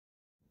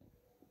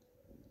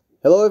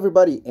Hello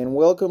everybody and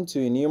welcome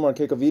to a new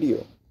Markeko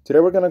video. Today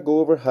we're going to go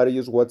over how to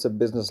use WhatsApp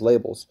business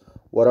labels.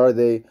 What are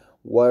they,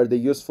 why are they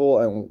useful,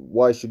 and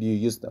why should you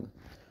use them?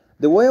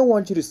 The way I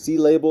want you to see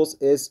labels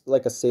is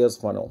like a sales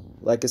funnel,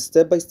 like a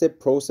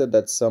step-by-step process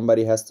that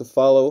somebody has to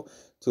follow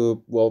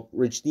to, well,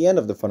 reach the end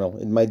of the funnel.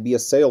 It might be a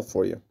sale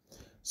for you.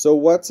 So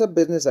WhatsApp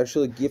business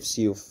actually gives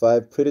you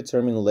 5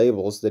 predetermined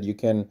labels that you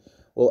can,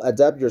 well,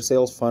 adapt your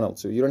sales funnel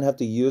to. You don't have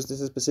to use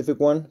this specific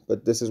one,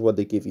 but this is what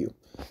they give you.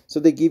 So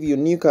they give you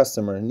new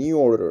customer, new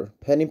order,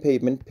 pending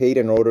payment, paid,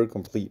 and order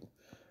complete,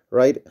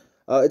 right?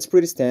 It's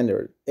pretty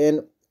standard.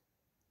 And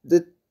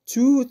the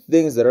two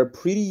things that are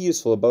pretty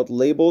useful about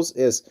labels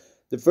is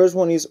the first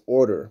one is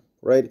order,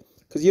 right?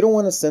 Because you don't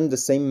want to send the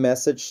same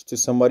message to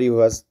somebody who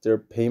has their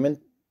payment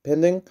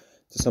pending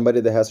to somebody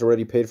that has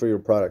already paid for your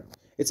product.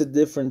 It's a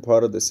different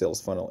part of the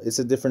sales funnel. It's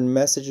a different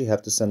message you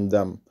have to send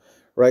them,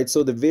 right?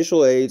 So the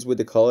visual aids with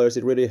the colors,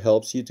 it really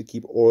helps you to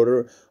keep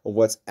order of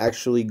what's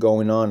actually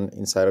going on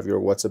inside of your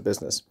WhatsApp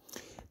business.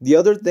 The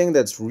other thing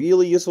that's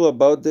really useful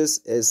about this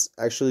is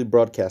actually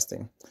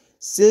broadcasting.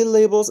 See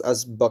labels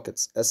as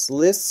buckets, as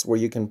lists where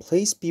you can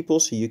place people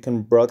so you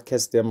can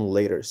broadcast them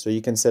later, so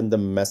you can send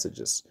them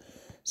messages.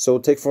 So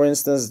take for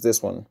instance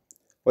this one.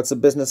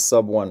 WhatsApp business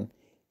sub 1.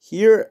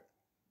 Here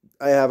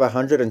I have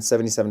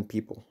 177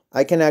 people.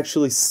 I can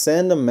actually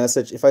send a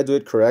message. If I do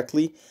it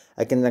correctly,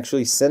 I can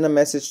actually send a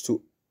message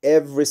to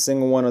every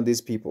single one of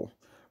these people,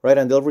 right?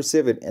 And they'll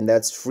receive it, and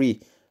that's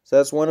free. So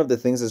that's one of the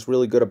things that's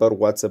really good about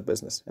WhatsApp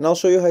business. And I'll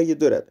show you how you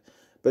do that.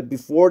 But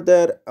before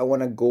that, I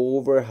want to go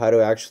over how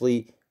to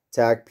actually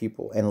tag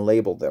people and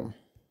label them.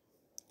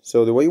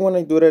 So the way you want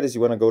to do that is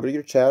you want to go to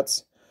your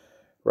chats,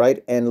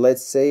 right? And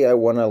let's say I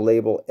want to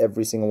label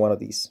every single one of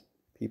these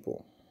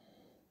people.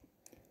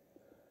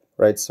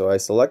 Right, so I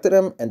selected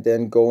them and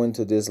then go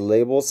into this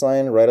label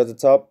sign right at the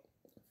top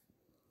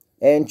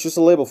and choose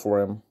a label for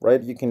them,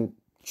 right? You can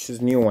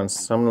choose new ones,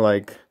 some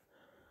like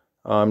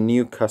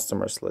new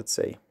customers, let's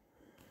say.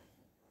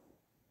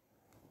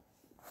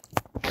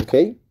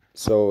 Okay,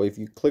 so if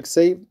you click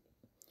save,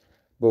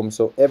 boom,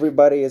 so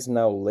everybody is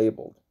now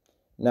labeled.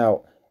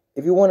 Now,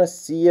 if you want to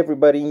see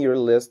everybody in your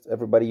list,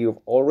 everybody you've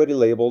already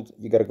labeled,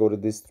 you got to go to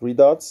these 3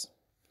 dots,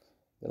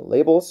 the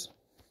labels,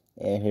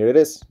 and here it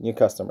is, new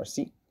customer,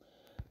 see?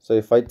 So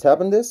if I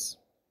tap on this,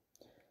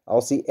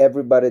 I'll see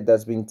everybody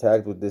that's been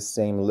tagged with this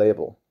same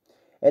label.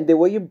 And the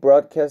way you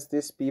broadcast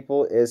these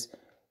people is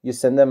you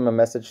send them a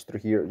message through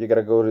here. You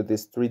gotta go to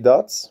these 3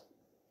 dots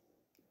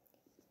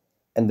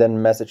and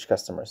then message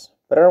customers.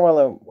 But I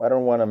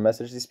don't wanna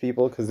message these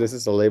people because this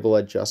is a label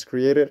I just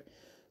created.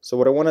 So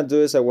what I wanna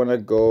do is I wanna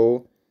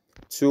go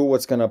to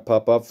what's gonna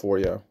pop up for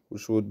you,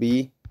 which would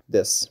be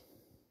this.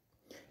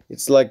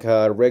 It's like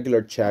a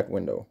regular chat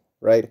window,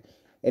 right?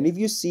 And if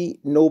you see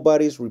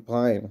nobody's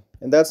replying,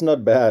 and that's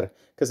not bad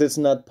because it's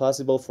not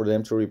possible for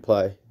them to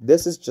reply.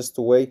 This is just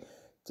a way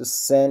to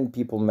send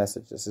people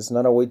messages. It's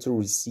not a way to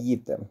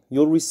receive them.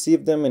 You'll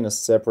receive them in a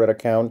separate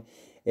account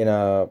in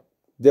a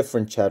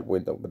different chat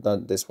window, but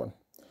not this one.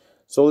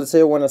 So let's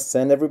say I want to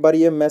send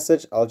everybody a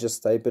message. I'll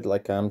just type it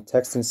like I'm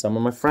texting some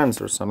of my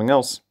friends or something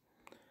else.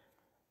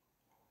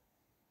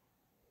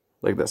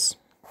 Like this.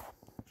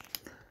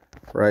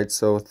 Right,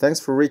 so thanks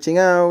for reaching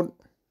out.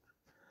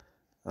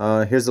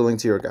 Here's the link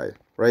to your guide,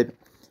 right?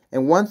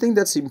 And one thing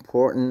that's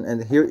important,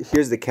 and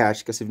here's the catch,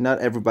 because if not,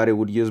 everybody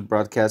would use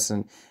broadcasts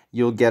and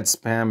you'll get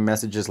spam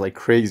messages like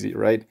crazy,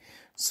 right?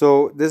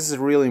 So this is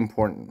really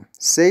important.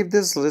 Save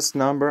this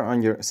number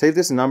on your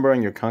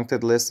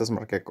contact list as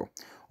Markeko,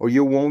 or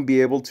you won't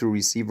be able to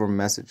receive our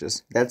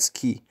messages. That's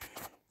key.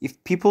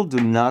 If people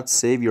do not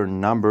save your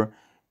number,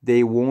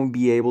 they won't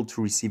be able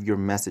to receive your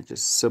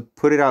messages. So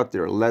put it out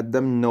there. Let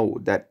them know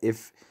that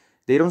if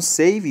they don't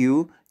save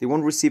you, they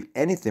won't receive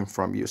anything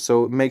from you.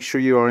 So make sure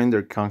you are in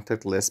their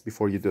contact list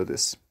before you do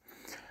this.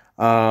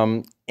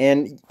 And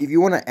if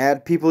you want to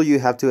add people, you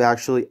have to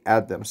actually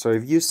add them. So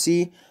if you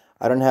see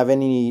I don't have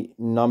any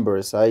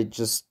numbers, I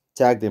just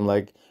tag them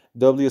like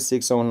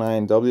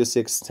W609,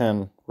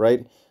 W610,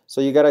 right?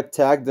 So you got to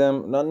tag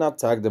them, not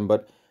tag them,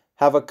 but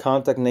have a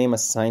contact name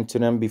assigned to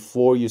them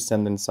before you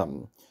send them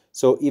something.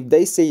 So if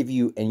they save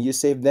you and you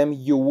save them,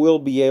 you will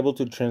be able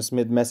to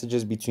transmit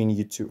messages between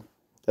you two.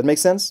 That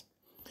makes sense?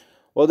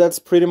 Well, that's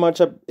pretty much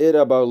it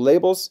about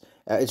labels.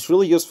 It's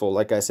really useful,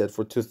 like I said,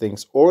 for 2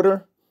 things.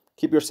 Order,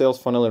 keep your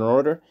sales funnel in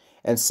order.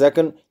 And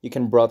second, you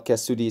can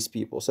broadcast to these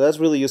people. So that's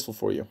really useful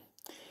for you.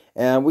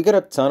 And we got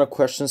a ton of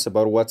questions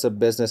about WhatsApp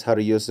business, how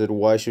to use it,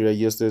 why should I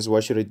use this,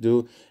 what should I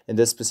do in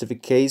this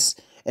specific case.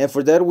 And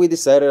for that, we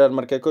decided at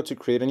Markeko to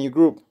create a new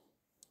group.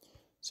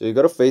 So you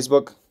go to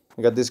Facebook.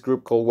 We got this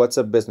group called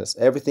WhatsApp Business.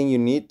 Everything you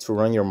need to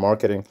run your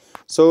marketing.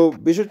 So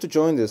be sure to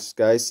join this,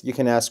 guys. You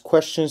can ask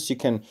questions. You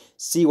can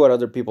see what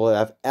other people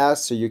have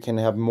asked, so you can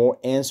have more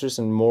answers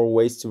and more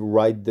ways to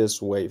ride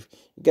this wave.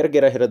 You got to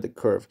get ahead of the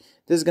curve.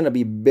 This is going to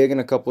be big in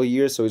a couple of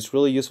years, so it's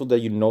really useful that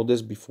you know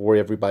this before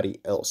everybody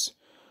else,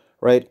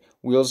 right?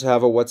 We also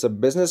have a WhatsApp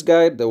Business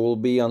guide that will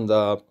be on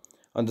the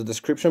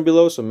description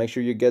below, so make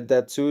sure you get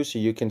that too, so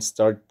you can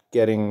start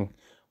getting,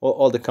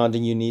 all the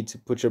content you need to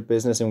put your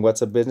business in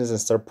WhatsApp Business and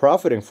start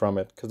profiting from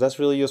it, because that's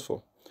really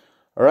useful.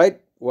 All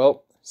right,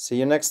 well, see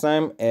you next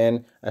time,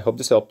 and I hope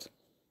this helped.